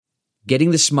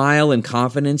Getting the smile and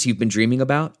confidence you've been dreaming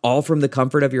about, all from the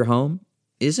comfort of your home,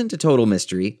 isn't a total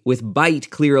mystery with Bite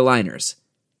clear aligners.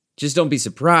 Just don't be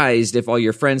surprised if all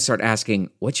your friends start asking,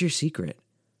 "What's your secret?"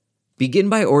 Begin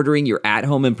by ordering your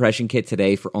at-home impression kit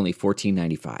today for only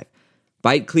 $14.95.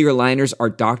 Bite clear aligners are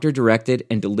doctor-directed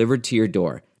and delivered to your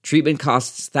door. Treatment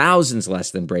costs thousands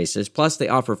less than braces, plus they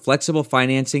offer flexible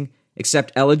financing,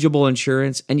 accept eligible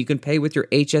insurance, and you can pay with your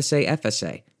HSA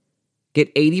FSA. Get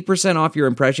 80% off your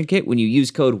impression kit when you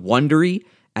use code WONDERY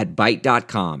at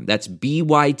Byte.com. That's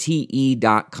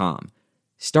BYTE.com.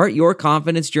 Start your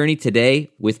confidence journey today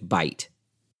with Byte.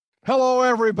 Hello,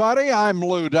 everybody. I'm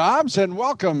Lou Dobbs, and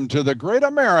welcome to the Great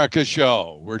America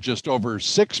Show. We're just over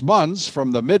 6 months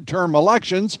from the midterm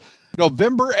elections.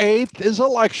 November 8th is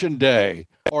Election Day,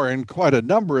 or in quite a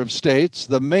number of states,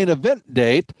 the main event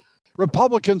date.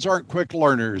 Republicans aren't quick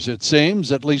learners, it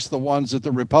seems, at least the ones at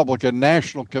the Republican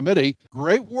National Committee.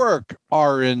 Great work,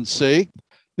 RNC.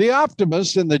 The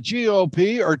optimists in the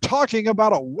GOP are talking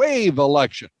about a wave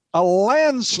election, a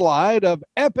landslide of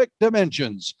epic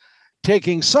dimensions,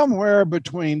 taking somewhere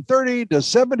between 30 to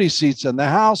 70 seats in the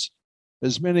House,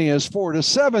 as many as 4 to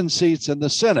 7 seats in the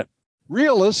Senate.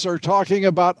 Realists are talking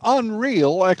about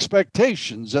unreal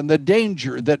expectations and the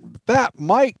danger that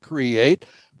might create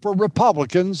for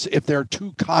Republicans if they're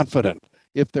too confident,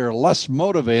 if they're less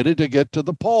motivated to get to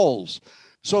the polls.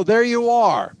 So there you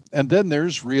are. And then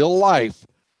there's real life.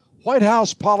 White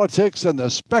House politics and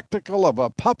the spectacle of a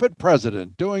puppet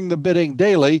president doing the bidding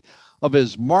daily of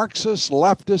his Marxist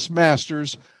leftist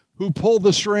masters who pull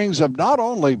the strings of not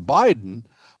only Biden,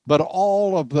 but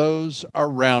all of those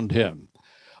around him.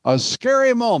 A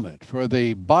scary moment for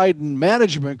the Biden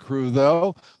management crew,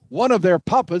 though. One of their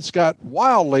puppets got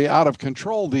wildly out of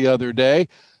control the other day.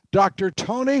 Dr.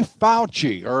 Tony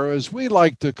Fauci, or as we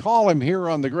like to call him here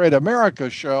on the Great America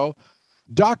Show,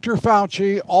 Dr.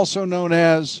 Fauci, also known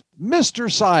as Mr.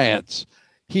 Science.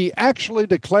 He actually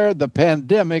declared the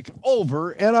pandemic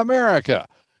over in America.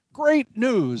 Great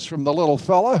news from the little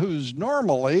fella who's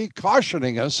normally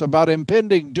cautioning us about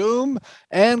impending doom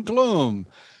and gloom.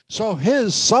 So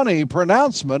his sunny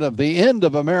pronouncement of the end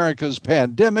of America's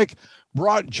pandemic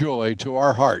brought joy to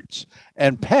our hearts,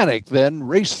 and panic then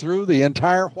raced through the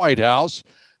entire White House.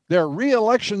 Their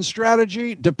re-election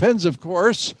strategy depends, of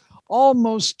course,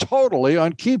 almost totally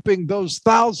on keeping those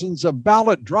thousands of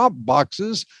ballot drop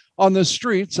boxes on the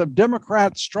streets of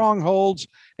Democrat strongholds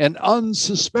and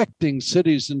unsuspecting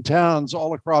cities and towns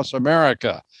all across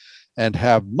America, and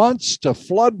have months to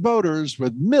flood voters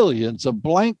with millions of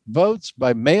blank votes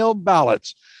by mail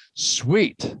ballots.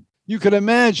 Sweet. You can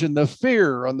imagine the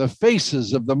fear on the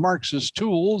faces of the Marxist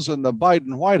tools in the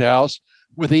Biden White House.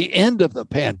 With the end of the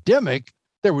pandemic,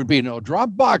 there would be no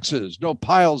drop boxes, no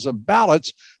piles of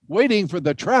ballots waiting for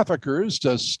the traffickers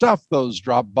to stuff those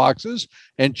drop boxes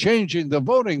and changing the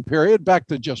voting period back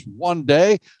to just 1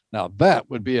 day. Now that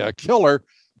would be a killer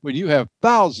when you have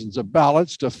thousands of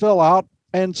ballots to fill out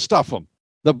and stuff them.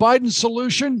 The Biden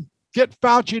solution? Get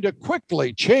Fauci to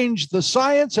quickly change the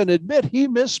science and admit he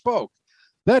misspoke.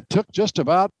 That took just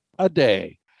about a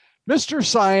day. Mr.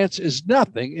 Science is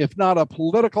nothing if not a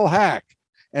political hack.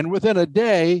 And within a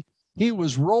day, he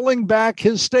was rolling back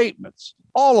his statements,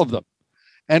 all of them.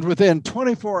 And within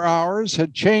 24 hours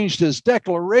had changed his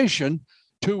declaration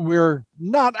to "we're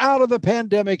not out of the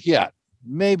pandemic yet."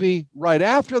 Maybe right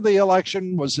after the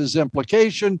election was his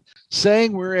implication,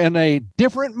 saying we're in a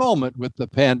different moment with the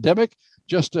pandemic,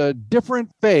 just a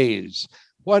different phase.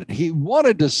 What he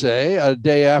wanted to say a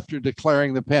day after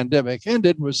declaring the pandemic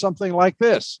ended was something like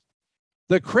this: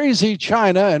 the crazy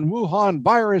China and Wuhan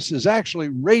virus is actually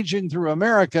raging through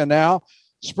America now,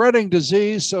 spreading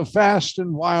disease so fast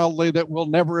and wildly that we'll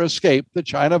never escape the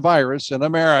China virus in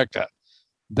America.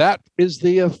 That is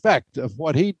the effect of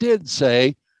what he did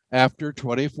say after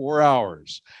 24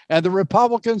 hours. And the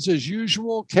Republicans, as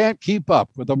usual, can't keep up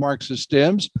with the Marxist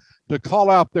Dems to call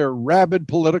out their rabid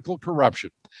political corruption.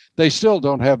 They still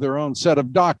don't have their own set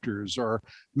of doctors or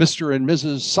Mr. and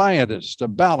Mrs. Scientists to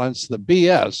balance the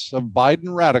BS of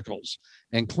Biden radicals,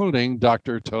 including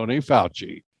Dr. Tony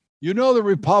Fauci. You know the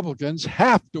Republicans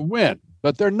have to win,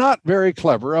 but they're not very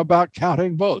clever about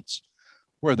counting votes,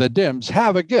 where the Dems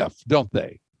have a gift, don't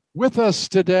they? With us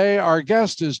today, our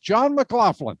guest is John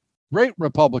Mclaughlin, great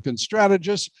Republican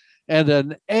strategist and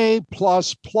an A++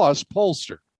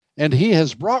 pollster. And he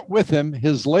has brought with him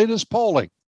his latest polling.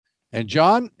 And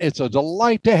John, it's a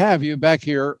delight to have you back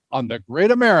here on the Great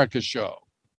America Show.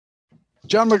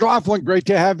 John Mclaughlin, great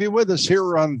to have you with us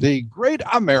here on the Great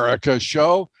America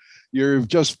Show. You've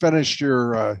just finished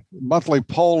your monthly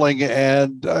polling,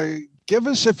 and Give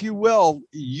us, if you will,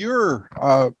 your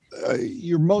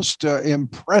most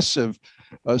impressive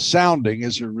sounding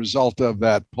as a result of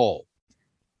that poll.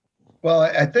 Well,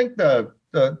 I think the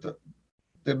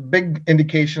big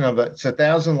indication of it's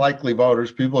 1,000 likely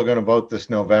voters. People are going to vote this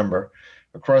November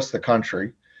across the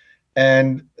country,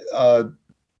 and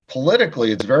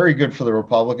politically, it's very good for the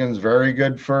Republicans, very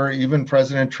good for even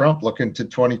President Trump looking to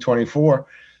 2024.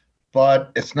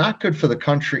 But it's not good for the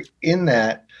country in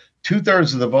that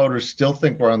 2/3 of the voters still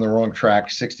think we're on the wrong track,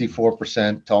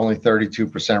 64% to only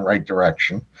 32% right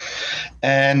direction.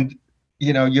 And,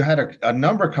 you had a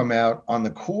number come out on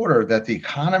the quarter that the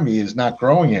economy is not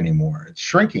growing anymore. It's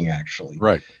shrinking, actually.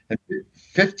 Right. And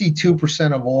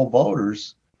 52% of all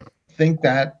voters think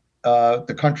that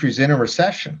the country's in a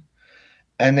recession.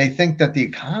 And they think that the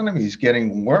economy is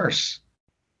getting worse,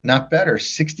 not better,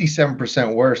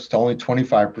 67% worse to only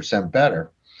 25%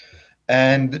 better.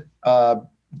 And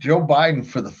Joe Biden,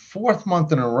 for the fourth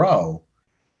month in a row,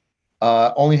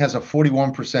 only has a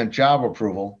 41% job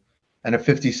approval and a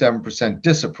 57%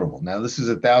 disapproval. Now, this is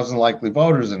 1,000 likely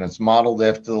voters, and it's modeled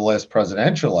after the last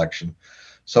presidential election.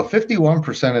 So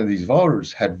 51% of these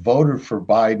voters had voted for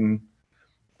Biden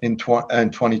in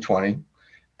 2020.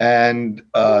 And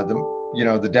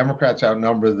the Democrats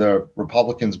outnumber the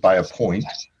Republicans by a point.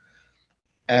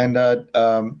 And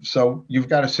so you've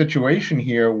got a situation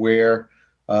here where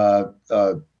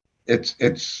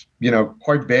it's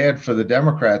quite bad for the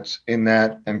Democrats in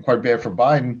that, and quite bad for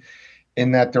Biden in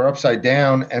that they're upside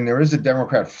down, and there is a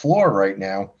Democrat floor right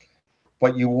now.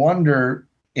 But you wonder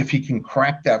if he can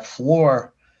crack that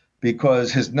floor, because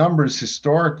his numbers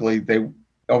historically,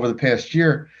 over the past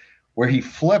year, where he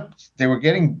flipped, they were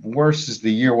getting worse as the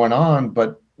year went on,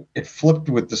 but it flipped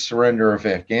with the surrender of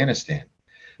Afghanistan.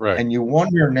 Right. And you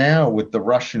wonder now with the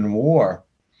Russian war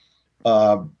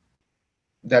that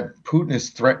Putin is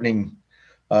threatening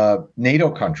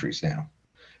NATO countries now.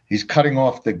 He's cutting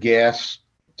off the gas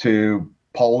to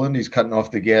Poland. He's cutting off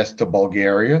the gas to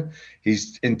Bulgaria.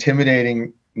 He's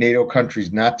intimidating NATO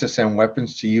countries not to send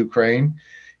weapons to Ukraine.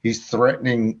 He's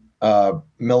threatening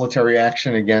military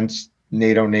action against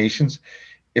NATO nations.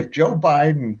 If Joe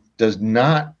Biden does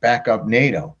not back up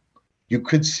NATO, you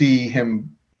could see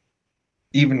him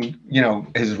even,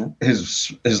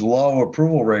 his low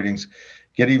approval ratings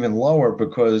get even lower,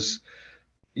 because,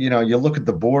 you look at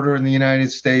the border in the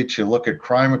United States, you look at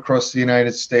crime across the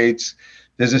United States,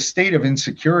 there's a state of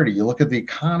insecurity. You look at the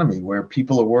economy where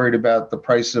people are worried about the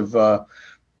price of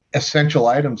essential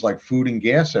items like food and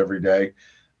gas every day.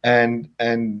 And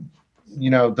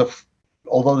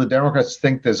although the Democrats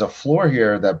think there's a floor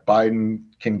here that Biden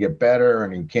can get better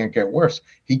and he can't get worse,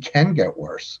 he can get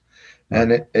worse.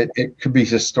 And it could be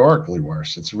historically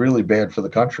worse. It's really bad for the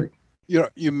country.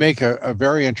 You make a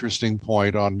very interesting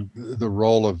point on the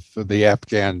role of the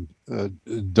Afghan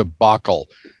debacle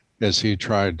as he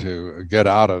tried to get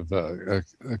out of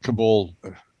Kabul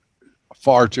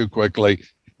far too quickly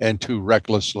and too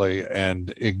recklessly,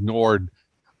 and ignored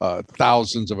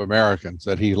thousands of Americans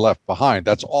that he left behind.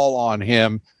 That's all on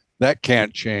him. That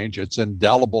can't change. It's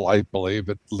indelible, I believe,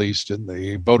 at least in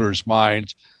the voters'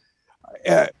 minds.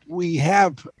 We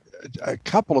have a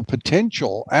couple of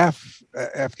potential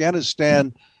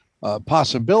Afghanistan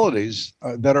possibilities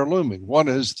that are looming. One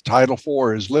is Title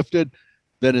IV is lifted.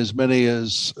 Then as many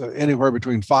as anywhere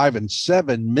between 5 and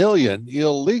 7 million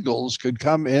illegals could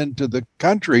come into the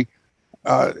country.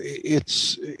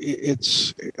 It's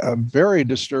a very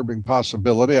disturbing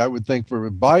possibility, I would think, for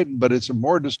Biden, but it's a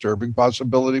more disturbing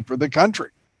possibility for the country.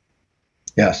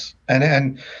 Yes,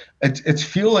 and it's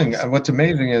fueling. What's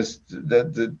amazing is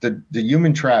the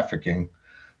human trafficking,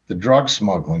 the drug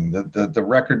smuggling, the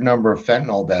record number of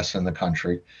fentanyl deaths in the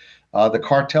country. The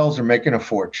cartels are making a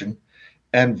fortune,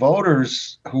 and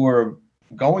voters who are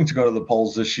going to go to the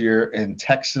polls this year in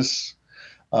Texas,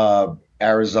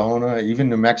 Arizona, even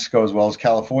New Mexico, as well as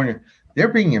California, they're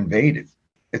being invaded.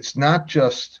 It's not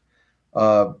just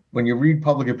when you read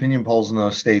public opinion polls in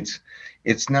those states,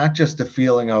 it's not just a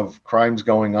feeling of crimes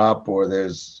going up or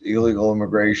there's illegal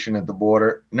immigration at the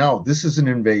border. No, this is an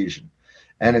invasion.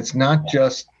 And it's not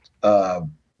just,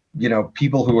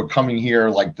 people who are coming here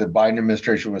like the Biden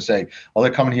administration would say, oh,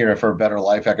 they're coming here for a better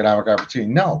life, economic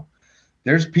opportunity. No,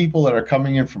 there's people that are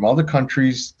coming in from other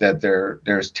countries, that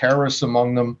there's terrorists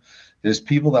among them. There's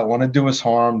people that want to do us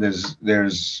harm.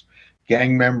 There's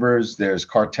gang members. There's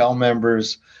cartel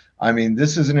members. I mean,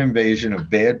 this is an invasion of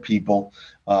bad people.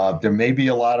 There may be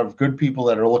a lot of good people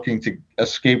that are looking to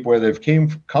escape where they've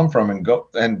come from and go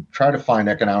and try to find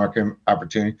economic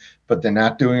opportunity, but they're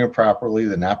not doing it properly.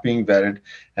 They're not being vetted.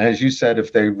 And as you said,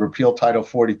 if they repeal Title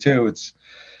 42,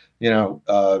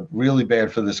 really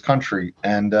bad for this country.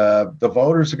 And the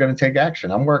voters are going to take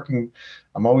action.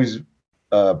 I'm always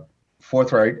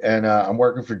forthright, and I'm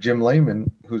working for Jim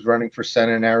Lehman, who's running for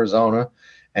Senate in Arizona.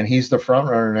 And he's the front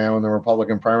runner now in the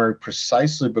Republican primary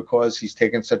precisely because he's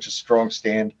taken such a strong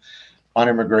stand on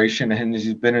immigration. And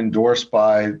he's been endorsed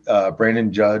by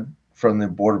Brandon Judd from the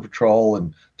Border Patrol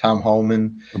and Tom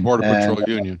Holman. The Border Patrol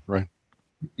Union, right?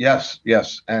 Yes.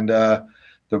 And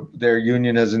their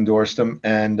union has endorsed him.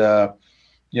 And,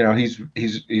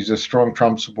 he's a strong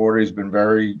Trump supporter. He's been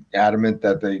very adamant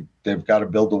that they've got to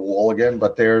build the wall again.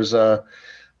 But there's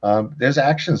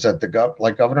actions that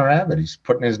like Governor Abbott, he's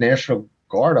putting his National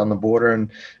Guard on the border, and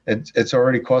it's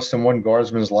already cost him one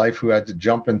guardsman's life who had to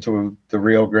jump into the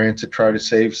Rio Grande to try to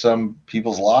save some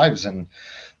people's lives, and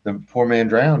the poor man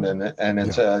drowned. And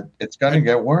it's going to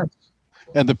get worse.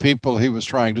 And the people he was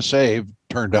trying to save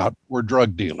turned out were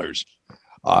drug dealers.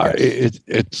 There's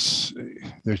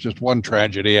just one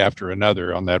tragedy after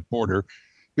another on that border,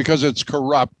 because it's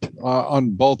corrupt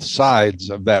on both sides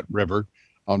of that river,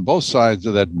 on both sides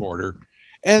of that border,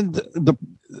 and the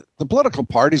political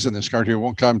parties in this country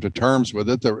won't come to terms with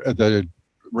it. The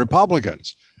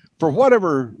Republicans, for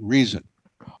whatever reason,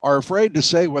 are afraid to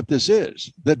say what this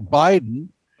is, that Biden,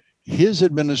 his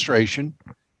administration,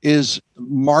 is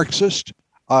Marxist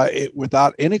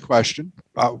without any question.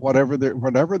 Whatever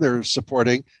they're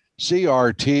supporting,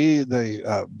 CRT,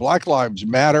 the Black Lives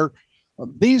Matter,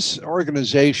 these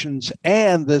organizations,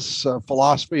 and this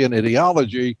philosophy and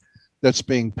ideology that's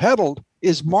being peddled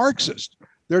is Marxist.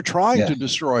 They're trying to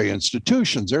destroy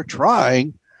institutions. They're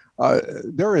trying.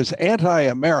 They're as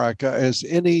anti-America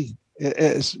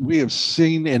as we have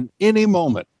seen in any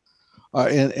moment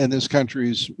in this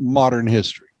country's modern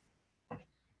history.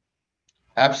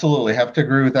 Absolutely, have to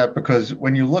agree with that, because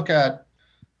when you look at,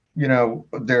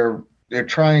 they're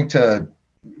trying to,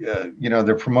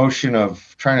 their promotion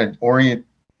of trying to orient,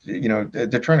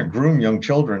 they're trying to groom young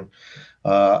children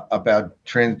about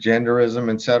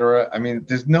transgenderism, et cetera. I mean,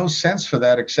 there's no sense for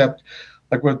that, except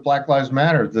like with Black Lives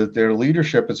Matter, that their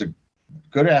leadership is a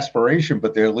good aspiration,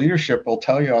 but their leadership will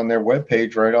tell you on their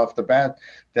webpage right off the bat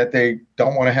that they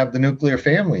don't want to have the nuclear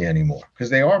family anymore because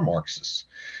they are Marxists.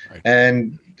 Right.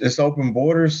 And this open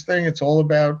borders thing, it's all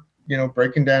about,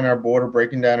 breaking down our border,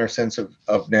 breaking down our sense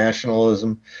of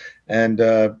nationalism. And,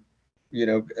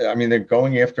 they're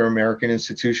going after American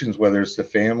institutions, whether it's the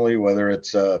family, whether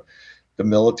it's the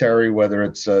military, whether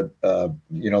it's,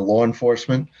 law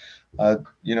enforcement.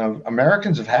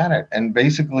 Americans have had it. And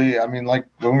basically, like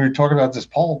when we were talking about this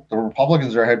poll, the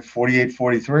Republicans are ahead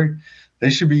 48-43. They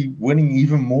should be winning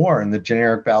even more in the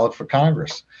generic ballot for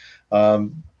Congress.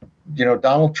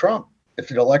 Donald Trump, if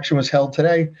the election was held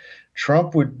today,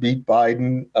 Trump would beat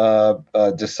Biden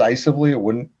decisively. It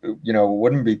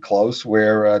wouldn't be close,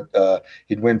 where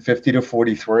he'd win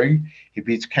 50-43. He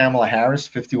beats Kamala Harris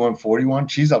 51-41.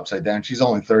 She's upside down. She's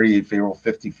only 38 favorable,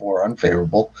 54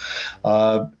 unfavorable.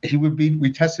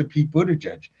 We tested Pete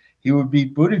Buttigieg. He would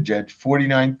beat Buttigieg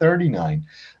 49-39.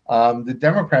 The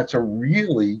Democrats are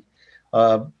really,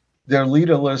 they're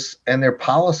leaderless, and their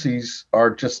policies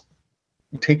are just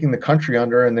taking the country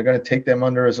under, and they're going to take them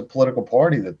under as a political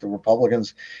party. That the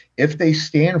Republicans, if they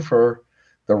stand for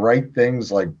the right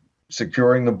things like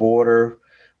securing the border,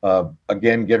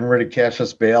 again, getting rid of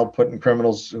cashless bail, putting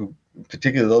criminals, who,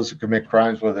 particularly those who commit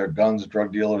crimes, whether they're guns,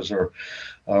 drug dealers, or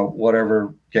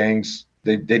whatever gangs,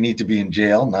 they need to be in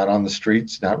jail, not on the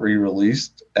streets, not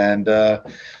re-released. And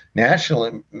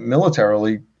nationally,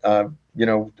 militarily,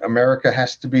 America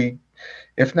has to be,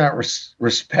 if not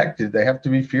respected, they have to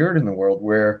be feared in the world.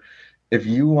 Where if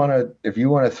you want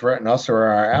to threaten us or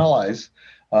our allies,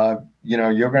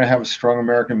 you're going to have a strong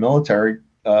American military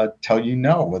tell you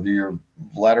no, whether you're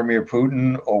Vladimir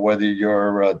Putin or whether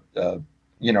you're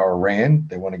Iran.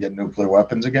 They want to get nuclear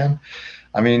weapons again.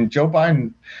 I mean, Joe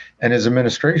Biden and his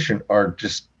administration are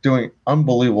just doing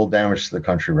unbelievable damage to the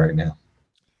country right now.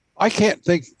 I can't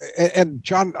think, and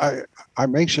John,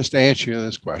 I'm anxious to answer you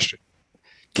this question.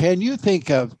 Can you think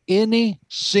of any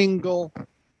single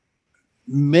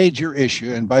major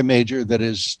issue, and by major, that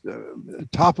is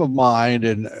top of mind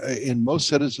and in most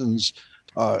citizens'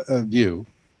 view,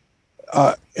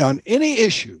 on any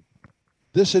issue,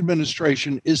 this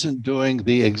administration isn't doing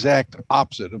the exact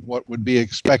opposite of what would be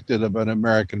expected of an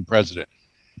American president?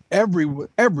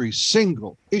 Every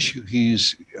single issue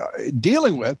he's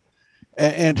dealing with,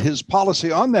 and his policy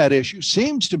on that issue,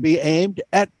 seems to be aimed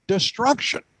at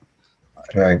destruction.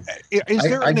 Right. Is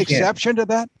there an exception to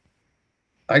that?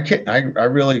 I can't.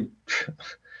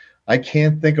 I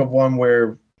can't think of one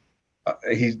where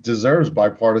he deserves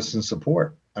bipartisan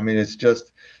support. I mean, it's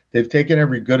just they've taken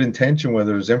every good intention,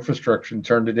 whether it was infrastructure, and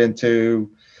turned it into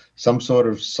some sort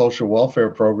of social welfare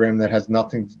program that has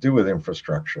nothing to do with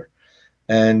infrastructure.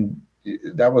 And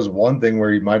that was one thing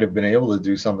where he might have been able to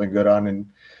do something good on. And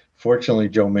fortunately,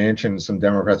 Joe Manchin and some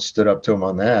Democrats stood up to him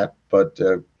on that. But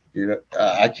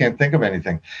I can't think of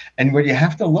anything. And what you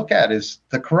have to look at is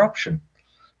the corruption.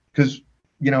 Because,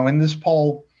 in this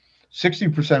poll,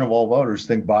 60% of all voters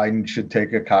think Biden should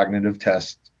take a cognitive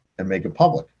test and make it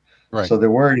public. Right. So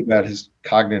they're worried about his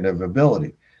cognitive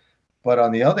ability. But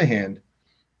on the other hand,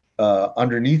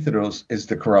 underneath it is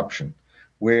the corruption,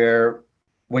 where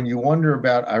when you wonder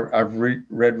about, I've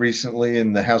read recently,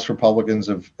 and the House Republicans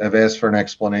have asked for an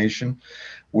explanation,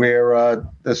 where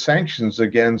the sanctions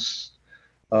against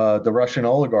the Russian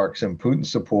oligarchs and Putin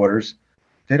supporters,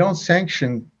 they don't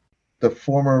sanction the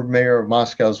former mayor of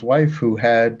Moscow's wife who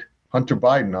had Hunter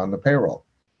Biden on the payroll.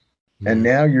 Mm-hmm. And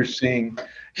now you're seeing,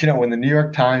 when the New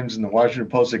York Times and the Washington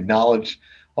Post acknowledge,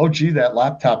 oh, gee, that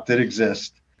laptop did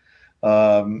exist.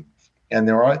 And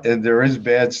there is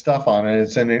bad stuff on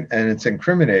it, and it's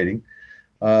incriminating.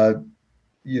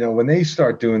 When they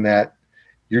start doing that,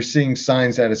 you're seeing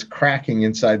signs that it's cracking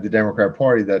inside the Democrat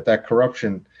Party, that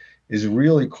corruption is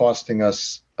really costing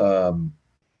us.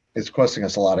 It's costing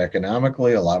us a lot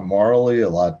economically, a lot morally, a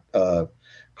lot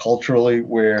culturally,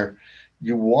 where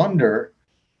you wonder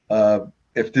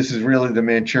if this is really the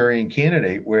Manchurian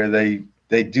candidate, where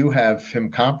they do have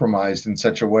him compromised in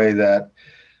such a way that,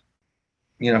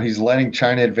 he's letting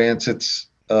China advance its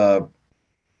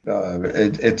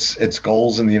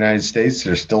goals in the United States.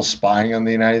 They're still spying on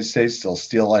the United States. They'll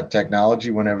steal that technology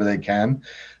whenever they can.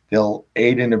 They'll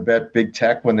aid and abet big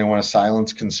tech when they want to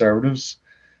silence conservatives.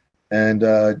 And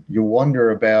you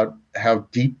wonder about how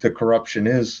deep the corruption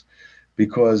is,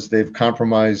 because they've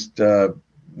compromised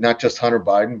not just Hunter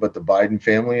Biden, but the Biden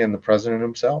family and the president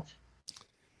himself.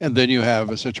 And then you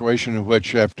have a situation in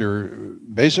which, after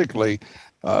basically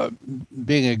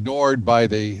being ignored by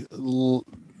the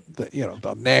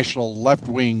national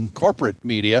left-wing corporate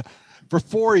media for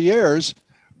 4 years,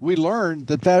 we learned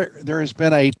that there has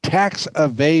been a tax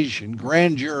evasion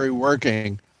grand jury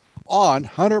working on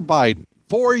Hunter Biden.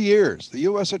 4 years, the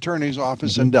U.S. Attorney's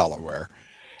Office in Delaware,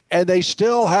 and they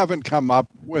still haven't come up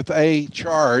with a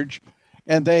charge,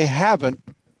 and they haven't.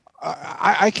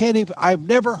 I can't even. I've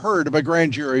never heard of a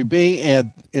grand jury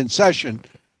being in session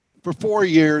for 4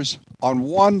 years on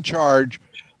one charge,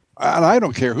 and I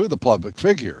don't care who the public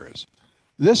figure is.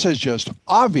 This is just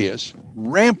obvious,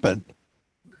 rampant,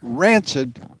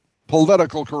 rancid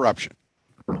political corruption.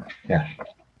 Yeah,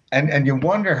 and you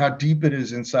wonder how deep it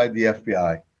is inside the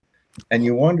FBI. And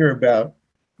you wonder about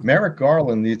Merrick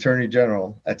Garland, the Attorney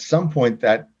General. At some point,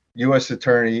 that U.S.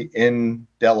 attorney in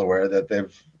Delaware that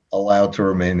they've allowed to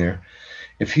remain there,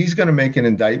 if he's going to make an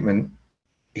indictment,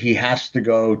 he has to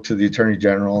go to the Attorney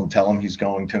General and tell him he's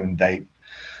going to indict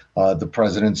the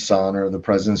president's son or the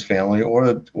president's family,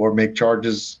 or make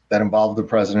charges that involve the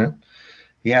president.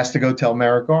 He has to go tell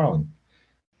Merrick Garland.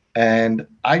 And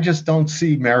I just don't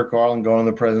see Merrick Garland going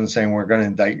to the president saying, we're going to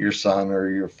indict your son or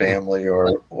your family,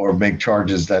 or make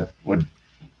charges that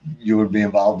you would be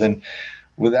involved in,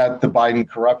 without the Biden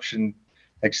corruption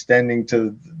extending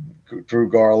through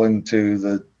Garland to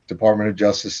the Department of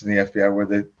Justice and the FBI,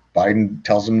 where Biden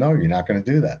tells them, no, you're not going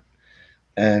to do that.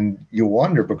 And you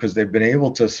wonder, because they've been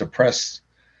able to suppress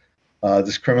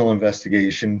this criminal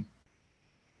investigation,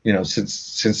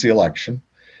 since the election.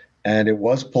 And it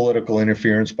was political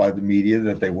interference by the media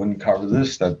that they wouldn't cover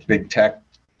this, that big tech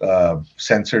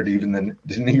censored even the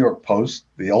New York Post,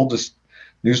 the oldest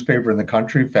newspaper in the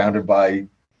country, founded by,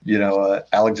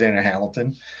 Alexander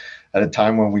Hamilton, at a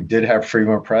time when we did have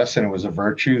freedom of press, and it was a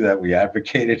virtue that we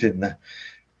advocated in the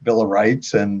Bill of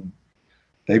Rights. And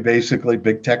they basically,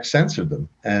 big tech censored them.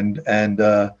 And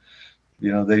they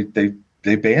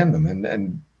banned them.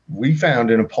 And we found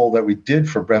in a poll that we did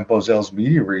for Brent Bozell's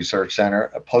Media Research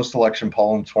Center, a post-election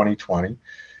poll in 2020,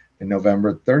 in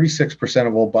November, 36%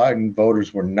 of all Biden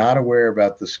voters were not aware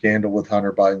about the scandal with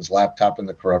Hunter Biden's laptop and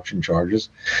the corruption charges.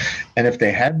 And if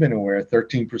they had been aware,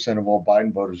 13% of all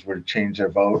Biden voters would have changed their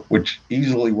vote, which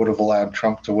easily would have allowed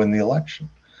Trump to win the election.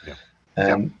 Yeah.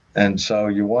 And so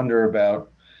you wonder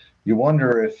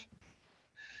if,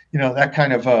 that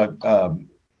kind of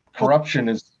corruption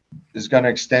is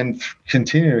going to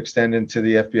continue to extend into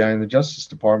the FBI and the Justice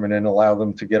Department and allow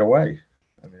them to get away.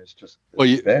 I mean, it's just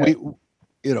bad.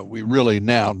 We really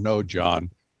now know,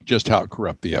 John, just how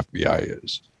corrupt the FBI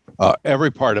is. Every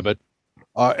part of it,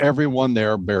 everyone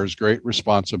there bears great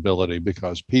responsibility,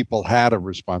 because people had a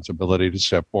responsibility to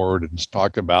step forward and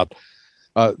talk about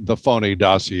the phony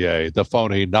dossier, the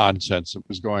phony nonsense that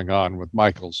was going on with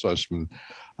Michael Sussman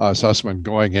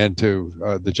going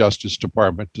into the Justice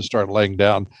Department to start laying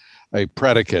down a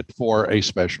predicate for a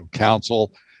special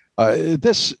counsel.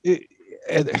 The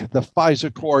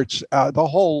FISA courts, the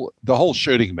whole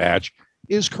shooting match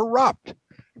is corrupt.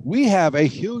 We have a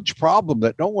huge problem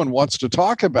that no one wants to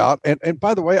talk about. And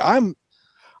by the way, I'm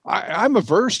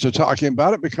averse to talking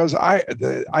about it because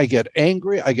I get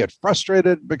angry, I get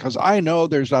frustrated because I know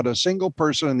there's not a single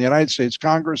person in the United States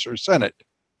Congress or Senate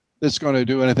that's going to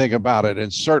do anything about it,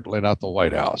 and certainly not the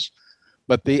White House.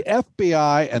 But the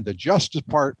FBI and the Justice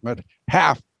Department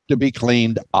have to be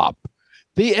cleaned up.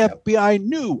 The FBI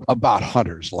knew about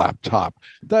Hunter's laptop.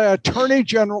 The Attorney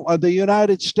General of the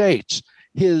United States,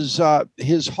 His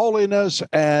Holiness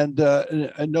and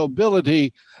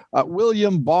Nobility,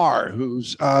 William Barr,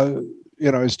 who's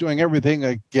is doing everything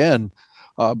again,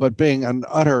 but being an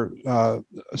utter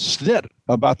snit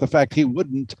about the fact he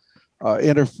wouldn't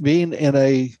intervene in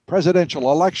a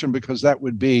presidential election because that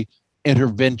would be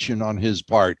intervention on his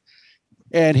part.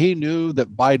 And he knew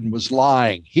that Biden was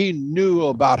lying. He knew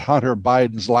about Hunter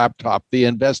Biden's laptop, the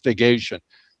investigation,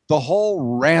 the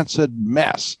whole rancid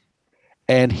mess.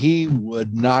 And he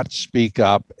would not speak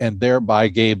up and thereby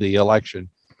gave the election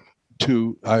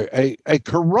to a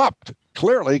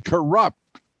clearly corrupt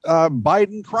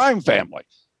Biden crime family.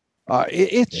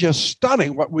 It's just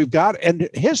stunning what we've got. And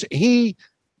he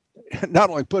not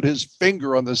only put his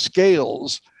finger on the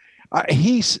scales,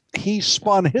 he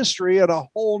spun history in a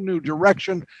whole new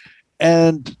direction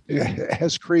and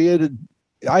has created,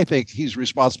 I think he's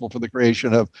responsible for the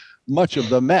creation of much of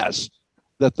the mess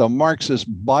that the Marxist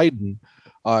Biden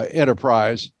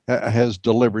enterprise has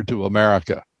delivered to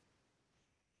America.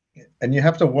 And you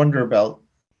have to wonder about,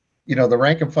 the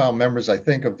rank and file members, I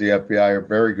think, of the FBI are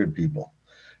very good people.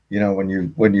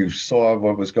 When you saw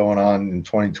what was going on in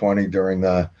 2020 during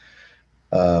the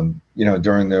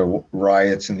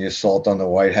riots and the assault on the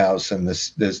White House and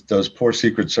those poor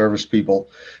Secret Service people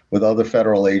with other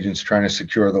federal agents trying to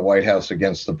secure the White House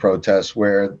against the protests,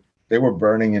 where they were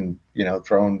burning and,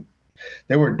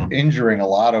 they were injuring a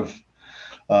lot of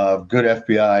good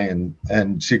FBI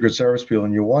and Secret Service people.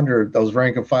 And you wonder, those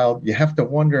rank and file, you have to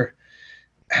wonder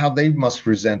how they must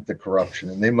resent the corruption,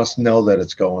 and they must know that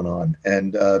it's going on.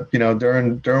 And,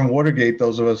 during Watergate,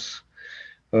 those of us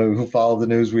who follow the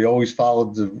news, we always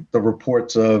followed the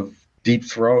reports of deep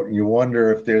throat, and you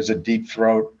wonder if there's a deep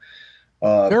throat.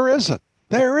 There isn't.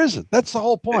 That's the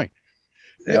whole point.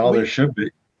 There should be.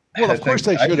 Well, of course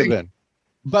they should have been.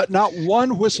 But not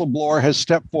one whistleblower has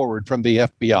stepped forward from the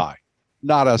FBI.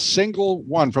 Not a single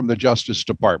one from the Justice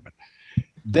Department.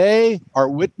 They are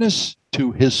witness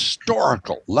to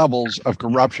historical levels of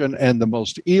corruption and the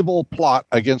most evil plot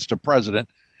against a president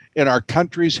in our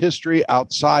country's history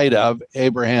outside of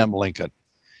Abraham Lincoln.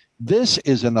 This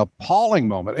is an appalling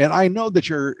moment. And I know that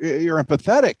you're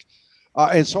empathetic,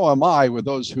 and so am I, with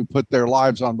those who put their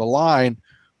lives on the line.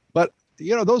 But,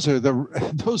 those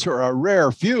are a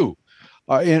rare few.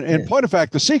 In point of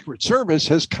fact, the Secret Service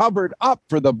has covered up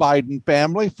for the Biden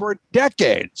family for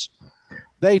decades.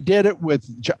 They did it with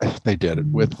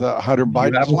Hunter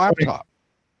Biden's laptop.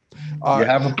 You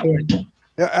have a point.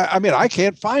 I mean, I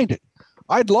can't find it.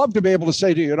 I'd love to be able to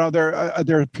say to you,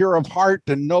 they're pure of heart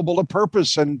and noble of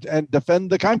purpose and defend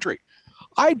the country.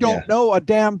 I don't know a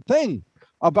damn thing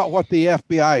about what the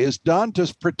FBI has done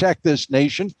to protect this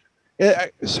nation.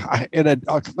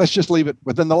 Let's just leave it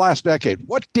within the last decade.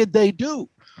 What did they do?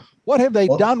 What have they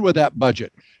done with that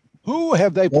budget? Who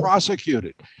have they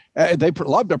prosecuted? They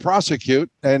love to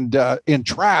prosecute and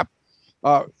entrap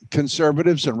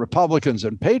conservatives and Republicans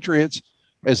and patriots,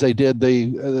 as they did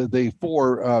the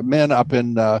four men up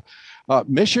in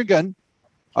Michigan.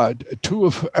 The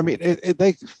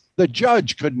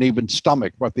judge couldn't even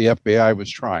stomach what the FBI was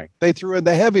trying. They threw in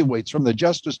the heavyweights from the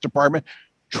Justice Department,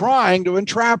 trying to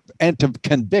entrap and to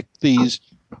convict these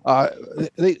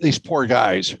poor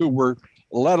guys who were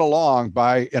led along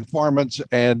by informants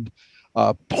and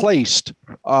placed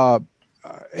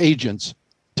agents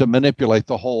to manipulate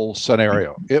the whole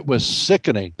scenario. It was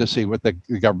sickening to see what the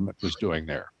government was doing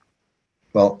there.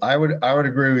 Well, I would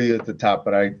agree with you at the top,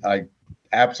 but I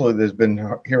absolutely, there's been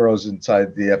heroes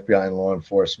inside the FBI and law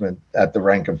enforcement at the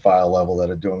rank and file level that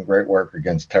are doing great work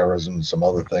against terrorism and some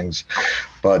other things.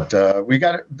 But the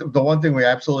one thing we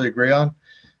absolutely agree on,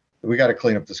 we got to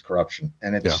clean up this corruption,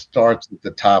 and it starts at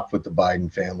the top with the Biden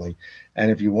family.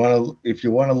 And if you want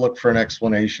to look for an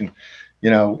explanation,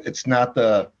 it's not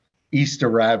the Easter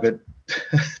rabbit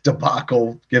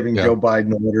debacle giving Joe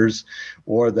Biden orders,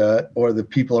 or the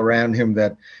people around him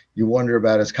that you wonder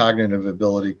about his cognitive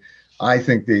ability. I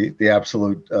think the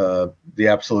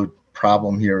absolute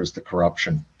problem here is the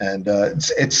corruption, and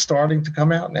it's starting to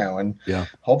come out now. And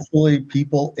hopefully,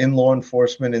 people in law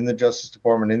enforcement, in the Justice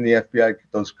Department, in the FBI,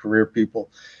 those career people,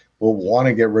 will want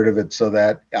to get rid of it. So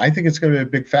that I think it's going to be a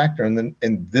big factor in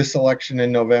this election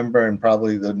in November, and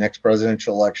probably the next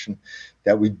presidential election,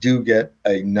 that we do get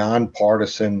a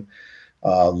nonpartisan,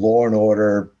 law and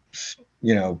order,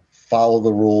 follow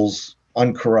the rules,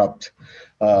 uncorrupt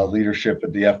leadership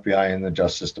at the FBI and the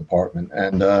Justice Department,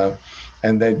 and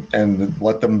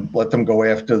let them go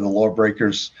after the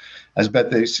lawbreakers as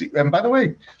best they see. And by the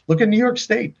way, look at New York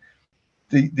State,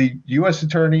 the U.S.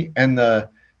 Attorney and the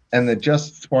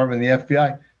Justice Department and the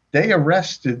FBI. They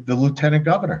arrested the lieutenant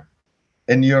governor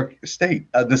in New York State.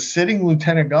 The sitting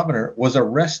lieutenant governor was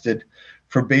arrested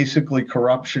for basically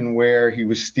corruption, where he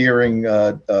was steering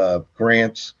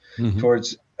grants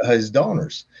towards his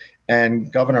donors.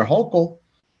 And Governor Hochul,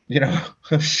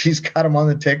 she's got him on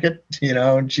the ticket,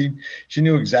 and she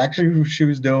knew exactly who she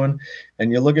was doing.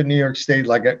 And you look at New York State,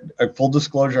 like a full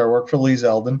disclosure, I work for Lee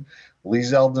Zeldin. Lee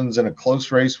Zeldin's in a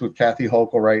close race with Kathy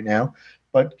Hochul right now.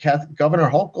 But Governor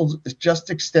Hochul is just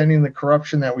extending the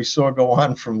corruption that we saw go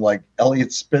on from like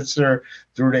Elliot Spitzer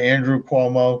through to Andrew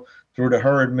Cuomo, through to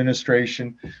her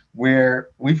administration, where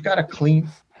we've got to clean,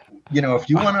 if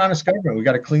you want honest government, we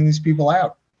got to clean these people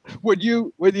out. When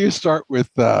you start with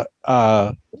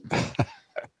Andrew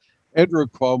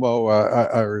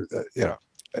Cuomo,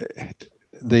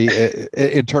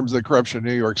 in terms of the corruption in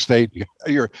New York State,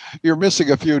 you're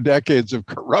missing a few decades of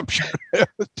corruption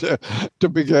to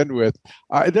begin with.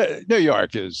 New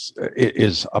York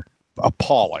is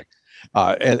appalling,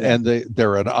 and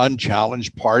they're an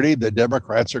unchallenged party. The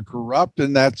Democrats are corrupt,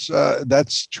 and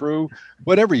that's true.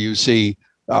 Whenever you see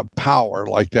power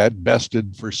like that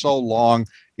vested for so long,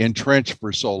 entrenched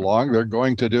for so long, they're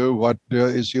going to do what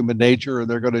is human nature, and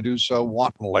they're going to do so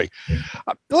wantonly.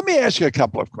 Let me ask you a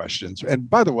couple of questions. And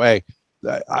by the way,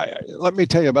 let me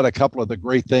tell you about a couple of the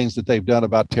great things that they've done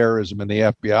about terrorism in the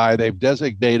FBI. They've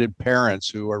designated parents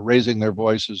who are raising their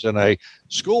voices in a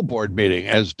school board meeting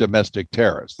as domestic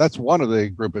terrorists. That's one of the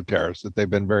group of terrorists that they've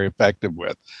been very effective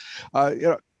with.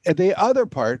 And the other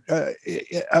part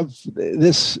of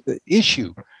this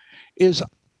issue is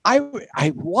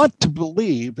I want to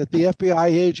believe that the FBI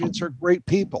agents are great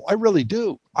people. I really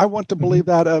do. I want to believe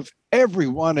that of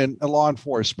everyone in law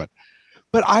enforcement.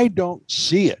 But I don't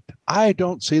see it. I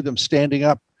don't see them standing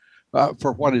up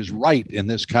for what is right in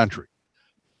this country.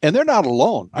 And they're not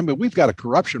alone. I mean, we've got a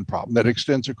corruption problem that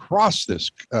extends across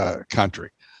this country.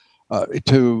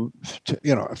 To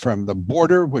from the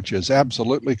border, which is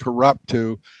absolutely corrupt,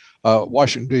 to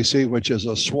Washington, D.C., which is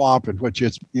a swamp in which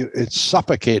it's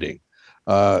suffocating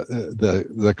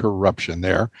the corruption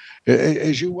there,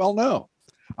 as you well know.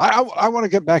 I want to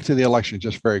get back to the election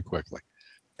just very quickly.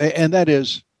 And that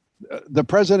is, the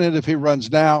president, if he runs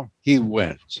now, he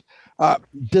wins.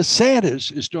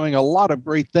 DeSantis is doing a lot of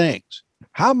great things.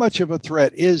 How much of a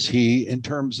threat is he in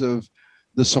terms of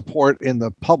the support in the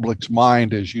public's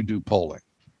mind as you do polling?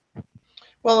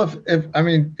 Well,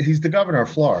 he's the governor of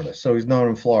Florida, so he's known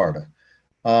in Florida.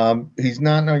 He's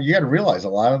not known. You got to realize a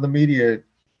lot of the media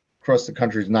across the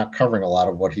country is not covering a lot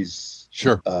of what he's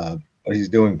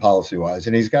doing policy wise,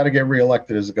 and he's got to get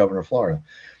reelected as the governor of Florida.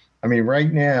 I mean,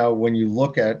 right now, when you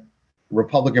look at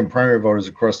Republican primary voters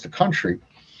across the country,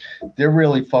 they're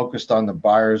really focused on the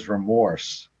buyer's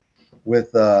remorse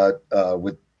with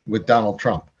Donald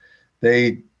Trump.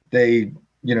 They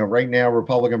right now,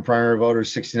 Republican primary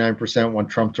voters, 69% want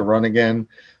Trump to run again.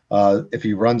 If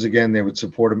he runs again, they would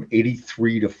support him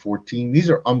 83-14. These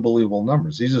are unbelievable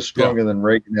numbers. These are stronger than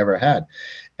Reagan ever had.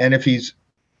 And if he's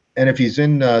in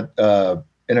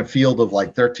a field of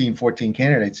like 13, 14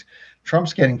 candidates,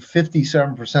 Trump's getting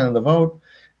 57% of the vote,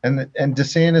 and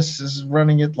DeSantis is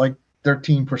running at like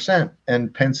 13%,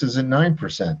 and Pence is at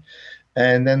 9%.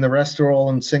 And then the rest are all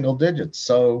in single digits.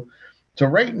 So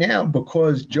right now,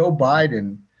 because Joe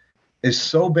Biden is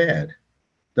so bad,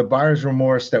 the buyer's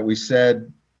remorse that we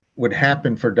said would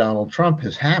happen for Donald Trump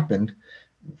has happened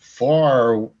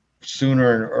far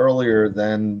sooner and earlier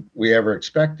than we ever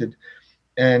expected.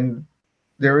 And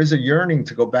there is a yearning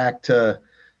to go back to,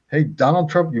 hey, Donald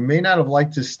Trump, you may not have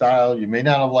liked his style, you may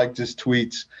not have liked his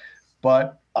tweets,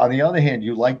 but on the other hand,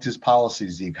 you liked his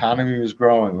policies. The economy was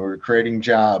growing. We were creating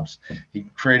jobs. He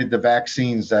created the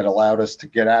vaccines that allowed us to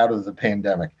get out of the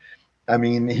pandemic. I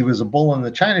mean, he was a bull in the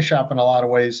China shop in a lot of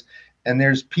ways. And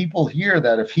there's people here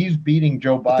that if he's beating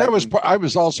Joe Biden, I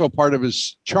was also part of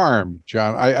his charm,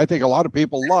 John. I think a lot of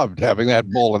people loved having that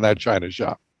bull in that China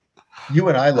shop. You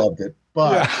and I loved it,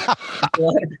 but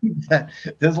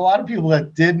there's a lot of people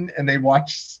that didn't, and they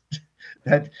watched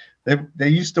that They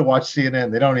used to watch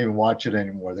CNN. They don't even watch it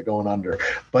anymore. They're going under.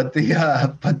 But when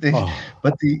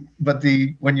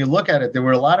you look at it, there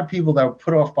were a lot of people that were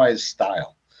put off by his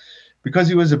style because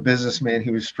he was a businessman.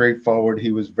 He was straightforward.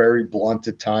 He was very blunt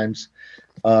at times.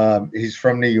 He's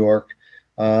from New York.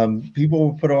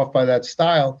 People were put off by that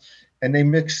style, and they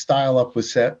mixed style up with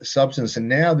substance. And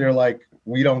now they're like,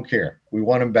 we don't care. We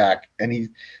want him back. And he,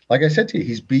 like I said to you,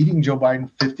 he's beating Joe Biden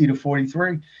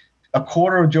 50-43. A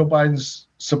quarter of Joe Biden's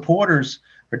supporters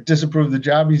disapprove of the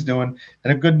job he's doing,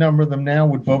 and a good number of them now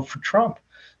would vote for Trump.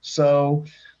 So,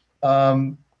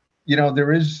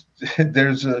 there's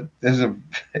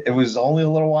it was only a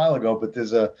little while ago, but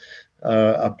there's a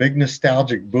big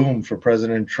nostalgic boom for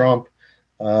President Trump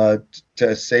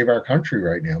to save our country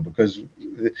right now, because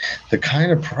the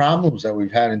kind of problems that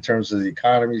we've had in terms of the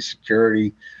economy,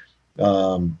 security,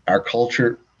 our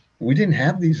culture, we didn't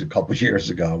have these a couple of years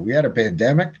ago. We had a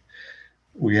pandemic.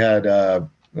 We had,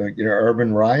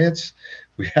 urban riots.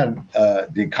 We had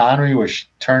the economy was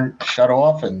shut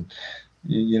off, and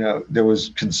there was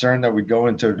concern that we'd go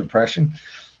into a depression.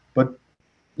 But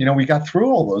we got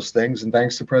through all those things, and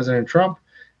thanks to President Trump,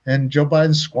 and Joe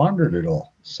Biden squandered it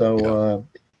all. So,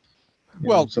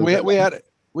 we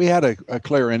had a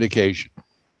clear indication.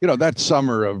 That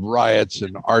summer of riots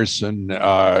and arson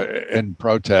and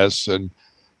protests and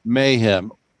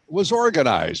mayhem was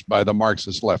organized by the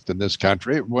Marxist left in this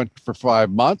country. It went for 5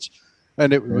 months,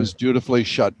 and it was dutifully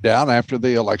shut down after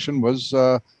the election was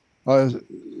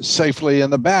safely in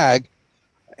the bag.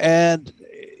 And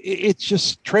it's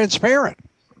just transparent.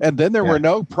 And then there were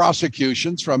no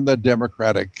prosecutions from the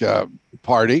Democratic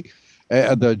Party,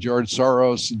 the George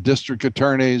Soros district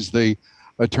attorneys, the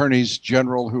attorneys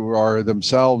general, who are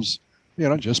themselves,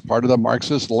 just part of the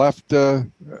Marxist left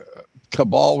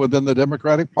cabal within the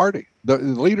Democratic Party, the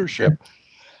leadership.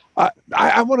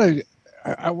 I want to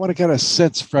get a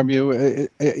sense from you.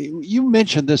 You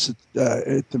mentioned this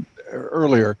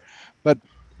earlier, but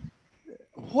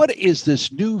what is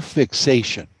this new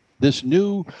fixation, this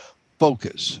new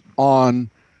focus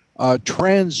on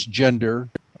transgender?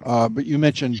 But you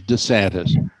mentioned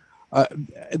DeSantis.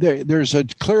 There's a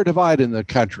clear divide in the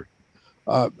country.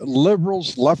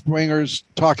 Liberals, left-wingers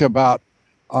talk about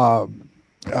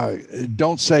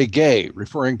don't say gay,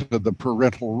 referring to the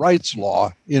parental rights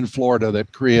law in Florida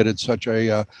that created such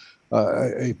a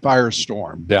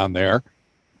firestorm down there.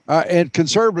 And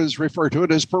conservatives refer to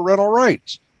it as parental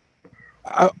rights.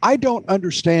 I don't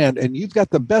understand, and you've got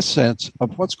the best sense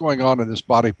of what's going on in this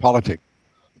body politic.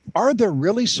 Are there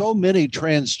really so many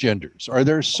transgenders? Are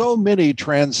there so many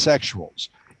transsexuals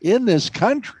in this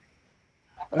country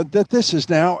that this is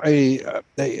now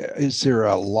is there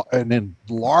an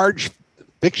enlarged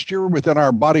fixture within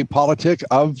our body politic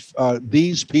of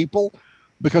these people?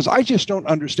 Because I just don't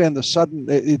understand the sudden,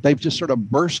 they've just sort of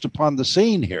burst upon the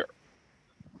scene here.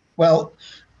 Well,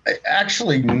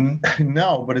 actually,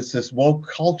 no, but it's this woke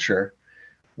culture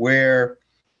where,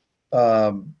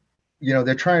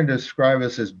 they're trying to describe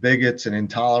us as bigots and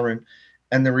intolerant.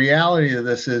 And the reality of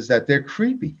this is that they're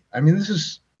creepy. I mean,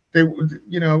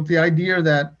 the idea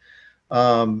that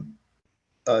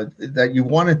that you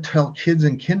want to tell kids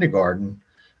in kindergarten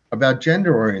about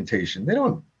gender orientation.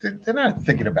 They're not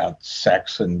thinking about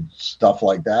sex and stuff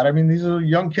like that. I mean, these are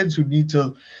young kids who need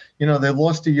to, they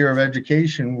lost a year of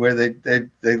education where they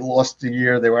lost a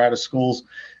year, they were out of schools,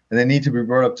 and they need to be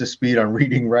brought up to speed on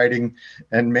reading, writing,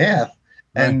 and math.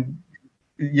 Right. And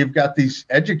you've got these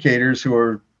educators who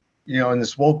are, in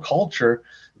this woke culture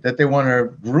that they want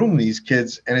to groom these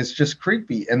kids, and it's just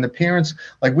creepy. And the parents,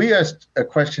 like we asked a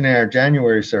question in our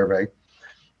January survey,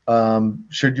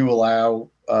 should you allow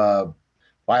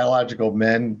biological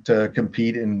men to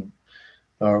compete in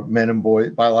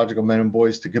biological men and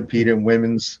boys to compete in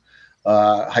women's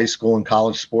high school and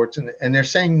college sports, and they're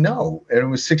saying no, and it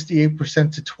was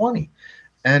 68% to 20%,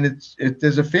 and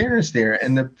there's a fairness there,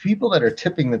 and the people that are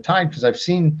tipping the tide, because I've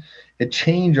seen it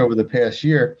change over the past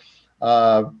year,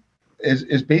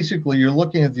 is basically you're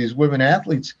looking at these women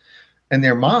athletes and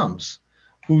their moms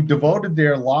who devoted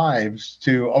their lives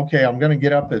to, okay, I'm going to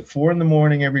get up at 4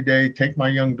 a.m. every day, take my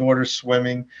young daughter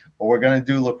swimming, or we're going to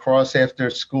do lacrosse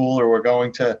after school, or we're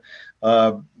going to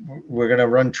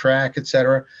run track,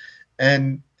 etc.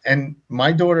 And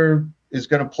my daughter is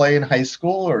going to play in high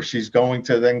school, or she's going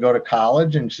to then go to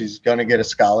college, and she's going to get a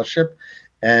scholarship,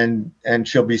 and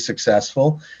she'll be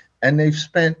successful. And they've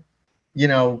spent,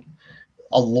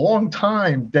 a long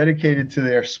time dedicated to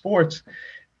their sports,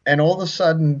 and all of a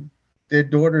sudden their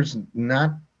daughter's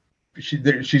not,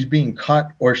 she's being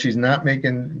cut, or she's not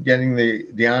getting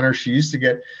the honor she used to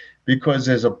get, because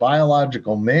there's a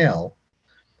biological male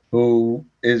who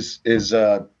is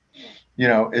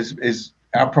is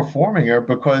outperforming her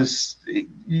because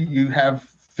you have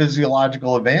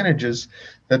physiological advantages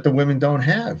that the women don't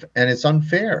have, and it's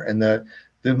unfair. And the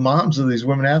moms of these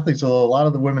women athletes, although a lot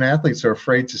of the women athletes are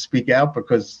afraid to speak out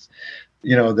because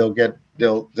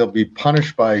they'll be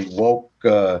punished by woke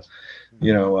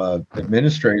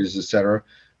administrators, etc.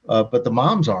 But the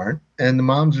moms aren't, and the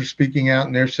moms are speaking out,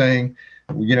 and they're saying,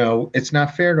 it's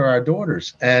not fair to our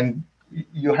daughters. And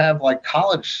you have like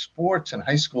college sports and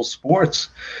high school sports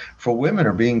for women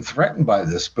are being threatened by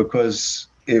this, because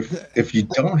if you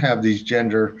don't have these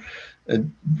gender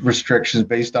restrictions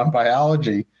based on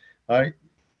biology,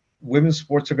 women's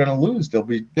sports are going to lose.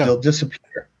 They'll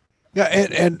disappear. Yeah,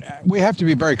 and we have to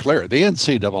be very clear. The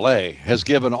NCAA has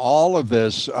given all of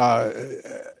this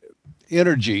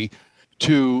energy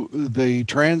to the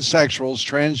transsexuals,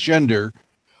 transgender,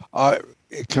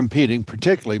 competing,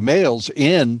 particularly males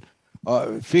in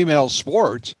female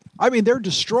sports. I mean, they're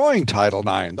destroying Title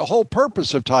IX, the whole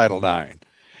purpose of Title IX.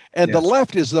 And yes. The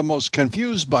left is the most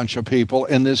confused bunch of people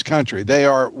in this country. They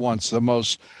are once the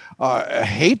most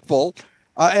hateful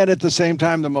and at the same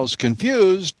time the most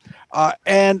confused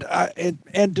and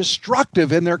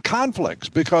destructive in their conflicts,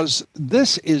 because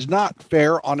this is not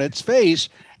fair on its face.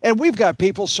 And we've got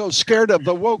people so scared of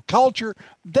the woke culture,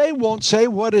 they won't say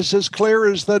what is as clear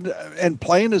as and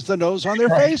plain as the nose on their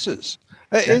faces.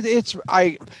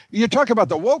 You talk about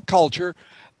the woke culture.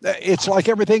 It's like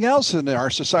everything else in our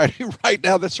society right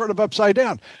now that's sort of upside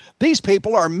down. These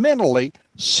people are mentally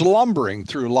slumbering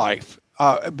through life,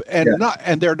 and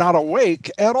they're not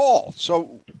awake at all.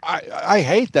 So I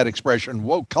hate that expression,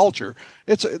 woke culture.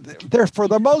 They're for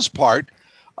the most part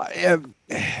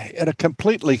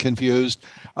completely confused,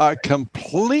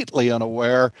 completely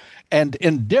unaware, and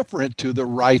indifferent to the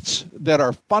rights that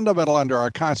are fundamental under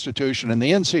our Constitution. And the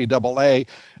NCAA,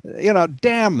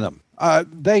 damn them.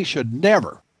 They should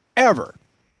never, ever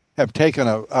have taken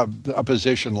a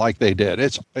position like they did.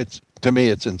 It's to me,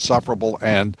 it's insufferable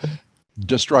and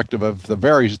destructive of the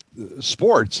very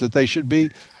sports that they should be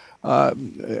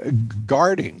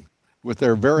guarding with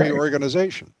their very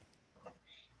organization.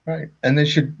 Right, and they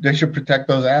should protect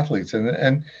those athletes,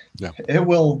 and it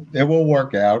will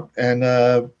work out. And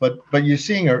but you're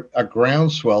seeing a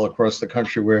groundswell across the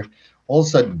country where all of a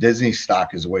sudden Disney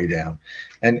stock is way down,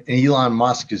 and Elon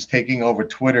Musk is taking over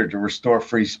Twitter to restore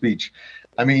free speech.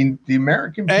 I mean, the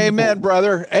American people, amen,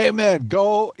 brother, amen.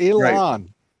 Go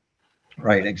Elon.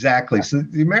 Right, exactly. So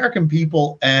the American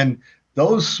people and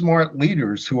those smart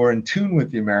leaders who are in tune with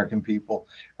the American people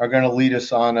are going to lead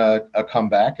us on a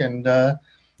comeback. And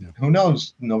who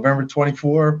knows, November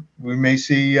 24, we may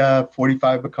see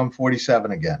 45 become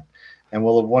 47 again, and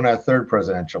we'll have won our third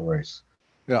presidential race.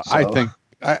 Yeah, so.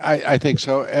 I think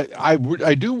so.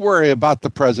 I do worry about the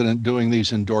president doing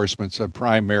these endorsements of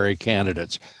primary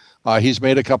candidates. He's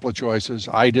made a couple of choices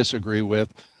I disagree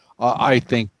with. I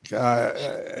think,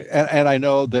 and I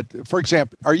know that, for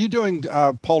example, are you doing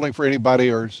polling for anybody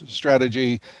or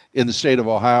strategy in the state of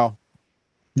Ohio?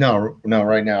 No,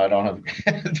 right now I don't have.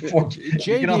 I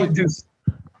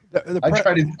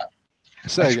try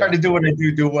to do what I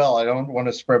do well. I don't want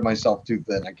to spread myself too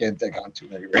thin. I can't take on too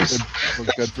many races.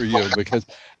 Good for you, because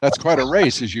that's quite a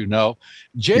race, as you know.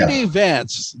 J.D.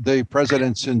 Vance, the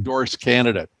president's endorsed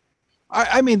candidate.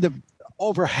 I mean,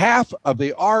 over half of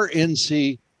the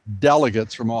RNC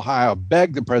delegates from Ohio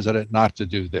begged the president not to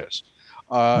do this.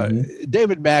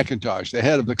 David McIntosh, the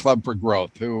head of the Club for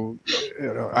Growth, who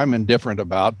I'm indifferent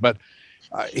about, but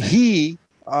he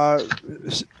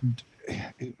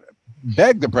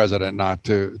begged the president not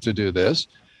to do this,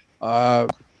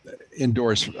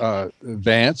 endorse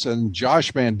Vance, and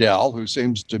Josh Mandel, who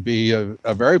seems to be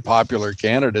a very popular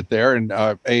candidate there and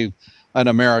an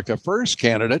America First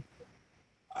candidate.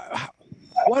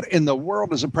 What in the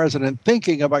world is the president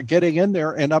thinking about getting in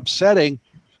there and upsetting?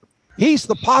 He's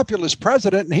the populist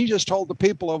president, and he just told the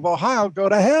people of Ohio, go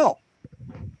to hell.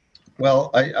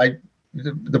 Well,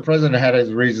 the president had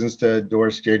his reasons to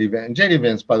endorse J.D. Vance. And J.D.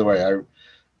 Vance, by the way,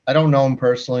 I don't know him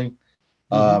personally.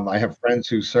 I have friends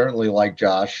who certainly like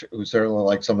Josh, who certainly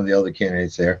like some of the other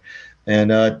candidates there. And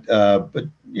but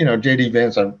J.D.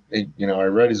 Vance, I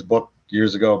read his book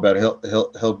years ago about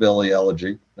hillbilly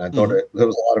elegy. And I thought there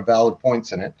was a lot of valid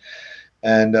points in it,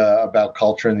 and about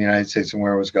culture in the United States and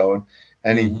where it was going.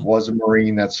 And he was a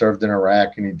Marine that served in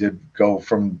Iraq, and he did go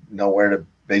from nowhere to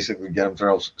basically get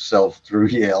himself through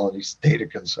Yale, and he stayed a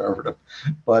conservative.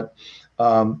 But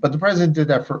the president did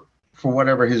that for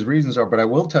whatever his reasons are. But I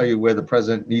will tell you where the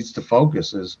president needs to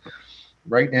focus is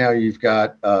right now. You've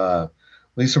got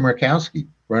Lisa Murkowski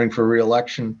running for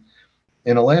re-election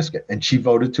in Alaska, and she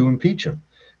voted to impeach him.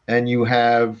 And you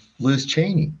have Liz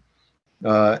Cheney,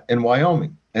 in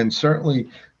Wyoming. And certainly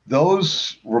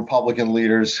those Republican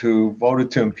leaders who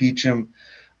voted to impeach him,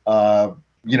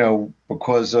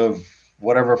 because of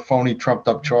whatever phony trumped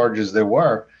up charges there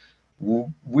were,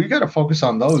 we got to focus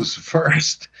on those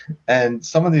first. And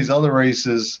some of these other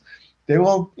races, they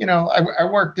will, I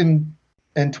worked in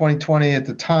 2020 at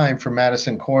the time for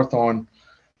Madison Cawthorn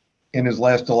in his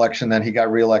last election. Then he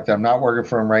got reelected. I'm not working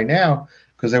for him right now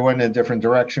because they went in a different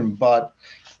direction. But,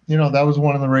 that was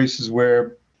one of the races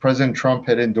where President Trump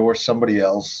had endorsed somebody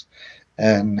else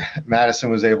and Madison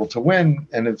was able to win.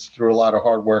 And it's through a lot of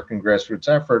hard work and grassroots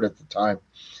effort at the time.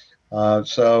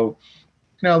 So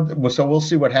we'll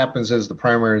see what happens as the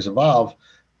primaries evolve.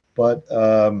 But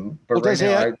does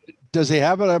he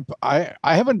have it? I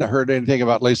haven't heard anything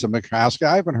about Lisa Mclaughlin.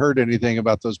 I haven't heard anything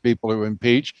about those people who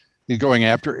impeach. He's going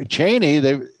after Cheney.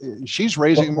 She's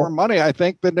raising more money, I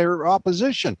think, than their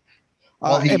opposition.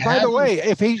 And by the way,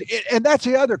 and that's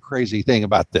the other crazy thing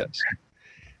about this.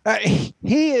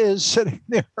 He is sitting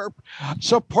there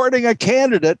supporting a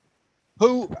candidate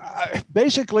who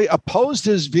basically opposed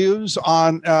his views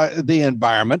on the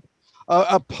environment,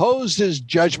 opposed his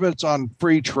judgments on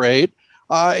free trade.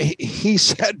 He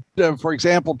said, for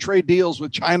example, trade deals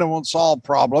with China won't solve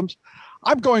problems.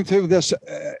 I'm going through this.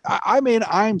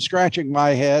 I'm scratching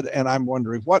my head and I'm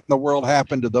wondering what in the world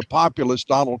happened to the populist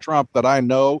Donald Trump that I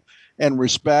know and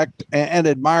respect and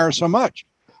admire so much,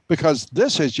 because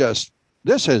this is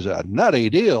a nutty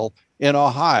deal in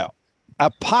Ohio. A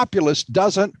populist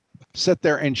doesn't sit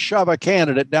there and shove a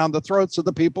candidate down the throats of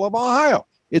the people of Ohio.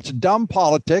 It's dumb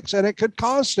politics and it could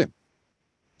cost him.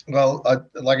 Well,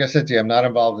 like I said to you, I'm not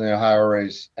involved in the Ohio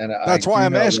race, and that's why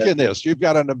I'm asking this. You've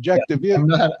got an objective view.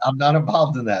 I'm not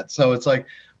involved in that. So it's like,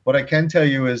 what I can tell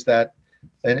you is that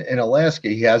in Alaska,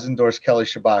 he has endorsed Kelly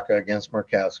Tshibaka against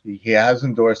Murkowski. He has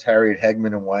endorsed Harriet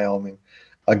Hegman in Wyoming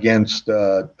against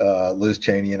Liz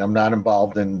Cheney, and I'm not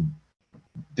involved in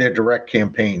their direct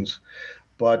campaigns.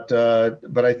 But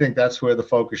I think that's where the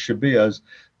focus should be, as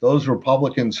those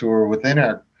Republicans who are within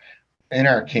our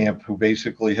camp, who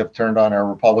basically have turned on our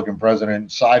Republican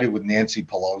president, sided with Nancy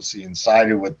Pelosi and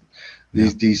sided with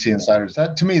these DC insiders.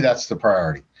 That, to me, that's the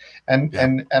priority.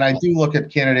 And I do look at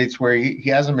candidates where he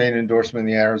hasn't made an endorsement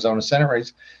in the Arizona Senate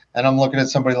race, and I'm looking at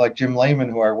somebody like Jim Lehman,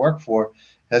 who I work for,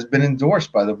 has been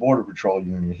endorsed by the Border Patrol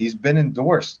Union. He's been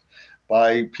endorsed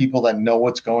by people that know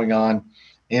what's going on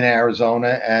in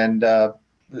Arizona, and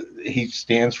he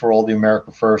stands for all the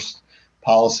America First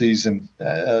policies, and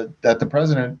that the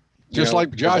president, just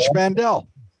like Josh Mandel,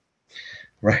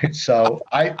 right? So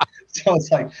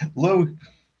it's like, Lou,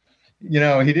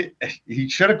 he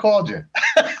should have called you.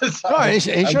 No, he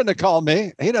shouldn't have called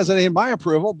me. He doesn't need my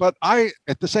approval, but I,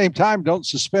 at the same time, don't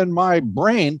suspend my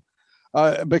brain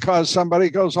because somebody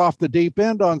goes off the deep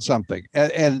end on something.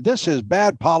 And this is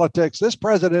bad politics. This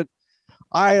president,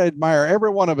 I admire every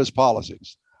one of his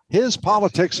policies. His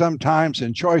politics sometimes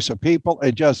in choice of people,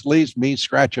 it just leaves me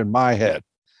scratching my head.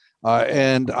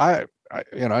 And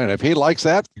and if he likes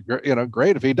that,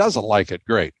 great. If he doesn't like it,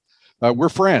 great. We're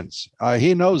friends.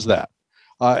 He knows that.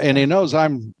 And he knows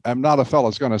I'm not a fellow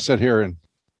that's going to sit here and,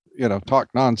 talk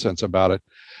nonsense about it.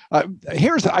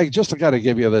 I just got to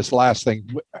give you this last thing.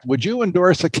 Would you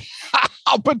endorse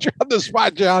I'll put you on the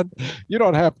spot, John. You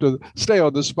don't have to stay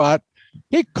on the spot.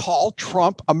 He called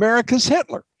Trump America's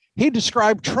Hitler. He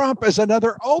described Trump as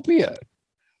another opiate.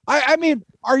 I mean,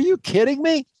 are you kidding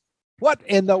me? What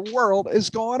in the world is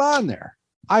going on there?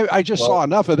 I just saw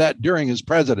enough of that during his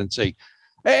presidency.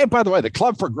 And by the way, the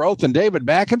Club for Growth and David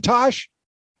McIntosh,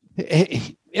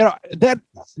 that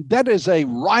is a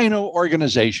rhino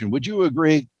organization. Would you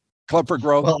agree, Club for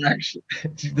Growth? Well, actually,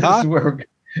 this is where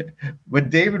when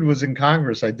David was in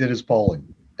Congress, I did his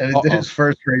polling, and it did his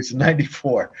first race in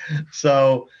 '94.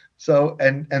 So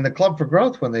the Club for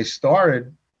Growth, when they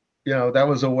started, that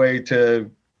was a way to,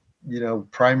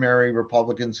 primary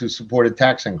Republicans who supported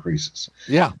tax increases.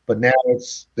 Yeah. But now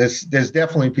there's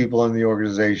definitely people in the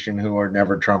organization who are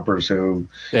never Trumpers who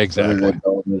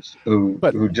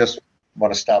just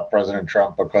want to stop President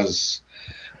Trump because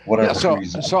whatever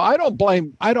reason. So I don't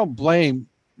blame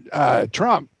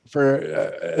Trump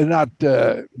for not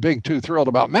being too thrilled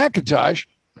about McIntosh,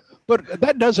 but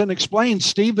that doesn't explain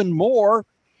Stephen Moore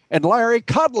and Larry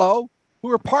Kudlow,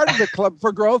 who are part of the Club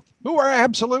for Growth, who are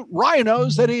absolute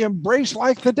rhinos that he embraced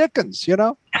like the Dickens.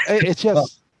 It's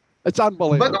just, it's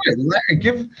unbelievable. By the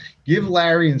way, give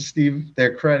Larry and Steve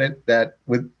their credit that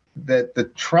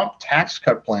the Trump tax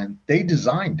cut plan, they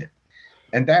designed it,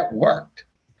 and that worked.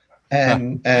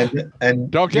 And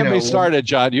don't get me started,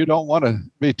 John. You don't want to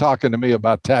be talking to me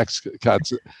about tax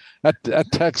cuts. That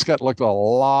tax cut looked a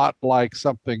lot like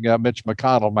something Mitch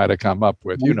McConnell might have come up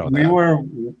with. You know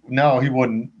that. No, he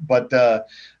wouldn't. But that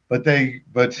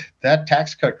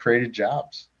tax cut created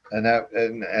jobs, and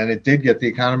it did get the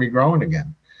economy growing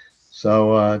again.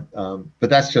 So, but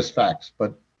that's just facts.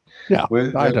 But yeah,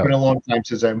 it's been a long time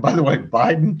since that. And by the way,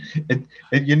 Biden,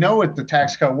 the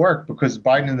tax cut worked because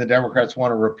Biden and the Democrats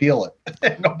want to repeal it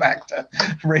and go back to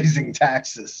raising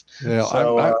taxes. Yeah,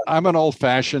 so, I'm an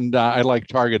old-fashioned. I like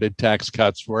targeted tax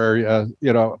cuts where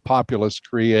populists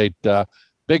create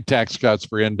big tax cuts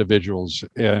for individuals,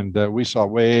 and we saw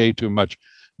way too much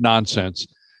nonsense.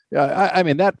 I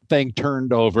mean, that thing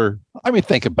turned over. I mean,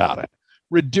 think about it.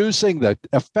 Reducing the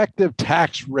effective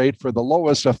tax rate for the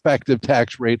lowest effective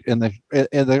tax rate in the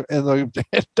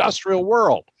industrial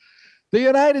world. The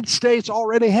United States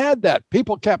already had that.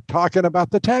 People kept talking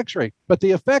about the tax rate, but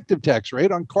the effective tax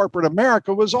rate on corporate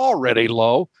America was already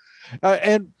low.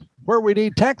 And where we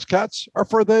need tax cuts are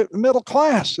for the middle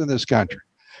class in this country.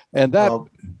 And that,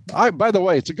 by the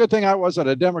way, it's a good thing I wasn't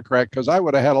a Democrat because I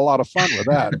would have had a lot of fun with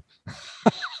that.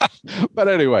 But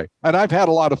anyway, and I've had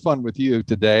a lot of fun with you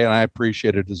today, and I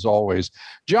appreciate it as always.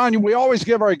 John, we always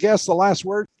give our guests the last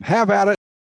word. Have at it.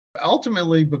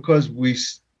 Ultimately, because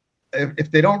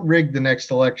if they don't rig the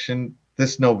next election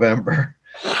this November,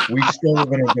 we still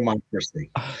live in a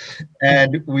democracy.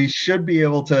 And we should be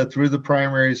able to, through the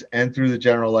primaries and through the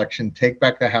general election, take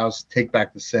back the House, take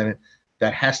back the Senate.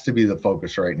 That has to be the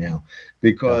focus right now,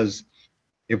 because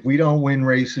if we don't win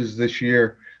races this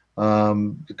year,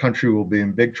 the country will be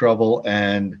in big trouble.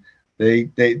 And the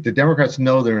Democrats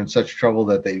know they're in such trouble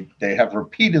that they have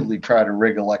repeatedly tried to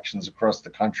rig elections across the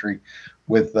country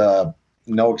with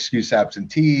no excuse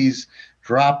absentees,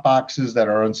 drop boxes that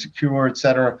are unsecure, et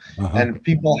cetera. And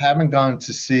people haven't gone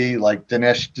to see like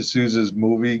Dinesh D'Souza's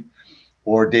movie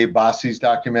or Dave Bossi's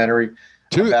documentary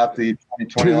about the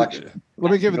 2020 election.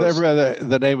 Let me give everybody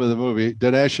the name of the movie.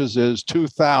 Dinesh's is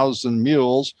 2,000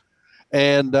 Mules.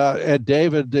 And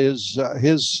David is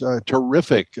his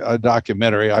terrific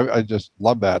documentary. I just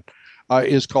love that.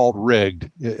 Is called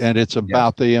Rigged, and it's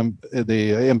about the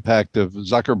impact of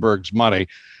Zuckerberg's money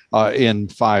in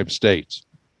 5 states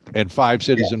and 5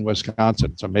 cities in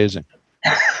Wisconsin. It's amazing.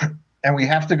 And we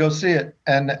have to go see it,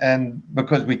 and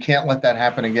because we can't let that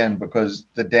happen again, because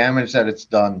the damage that it's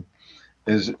done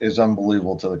is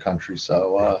unbelievable to the country.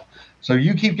 So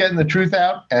you keep getting the truth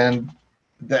out, and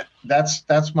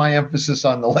that's my emphasis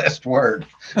on the last word.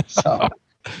 So,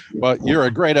 well, you're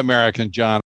a great American,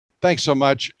 John. Thanks so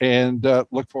much, and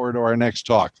look forward to our next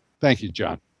talk. Thank you,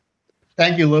 John.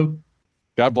 Thank you, Lou.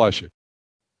 God bless you.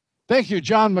 Thank you,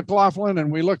 John Mclaughlin,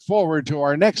 and we look forward to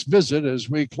our next visit as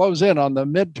we close in on the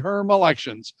midterm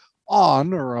elections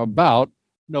on or about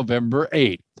November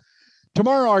 8th.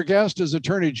 Tomorrow, our guest is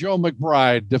attorney Joe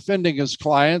McBride, defending his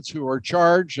clients who are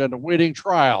charged and awaiting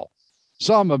trial.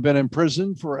 Some have been in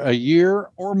prison for a year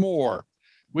or more.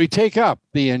 We take up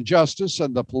the injustice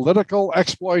and the political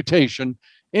exploitation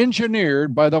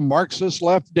engineered by the Marxist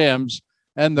left Dems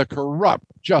and the corrupt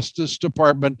Justice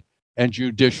Department and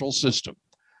judicial system.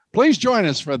 Please join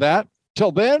us for that.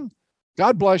 Till then,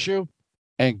 God bless you,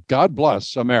 and God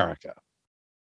bless America.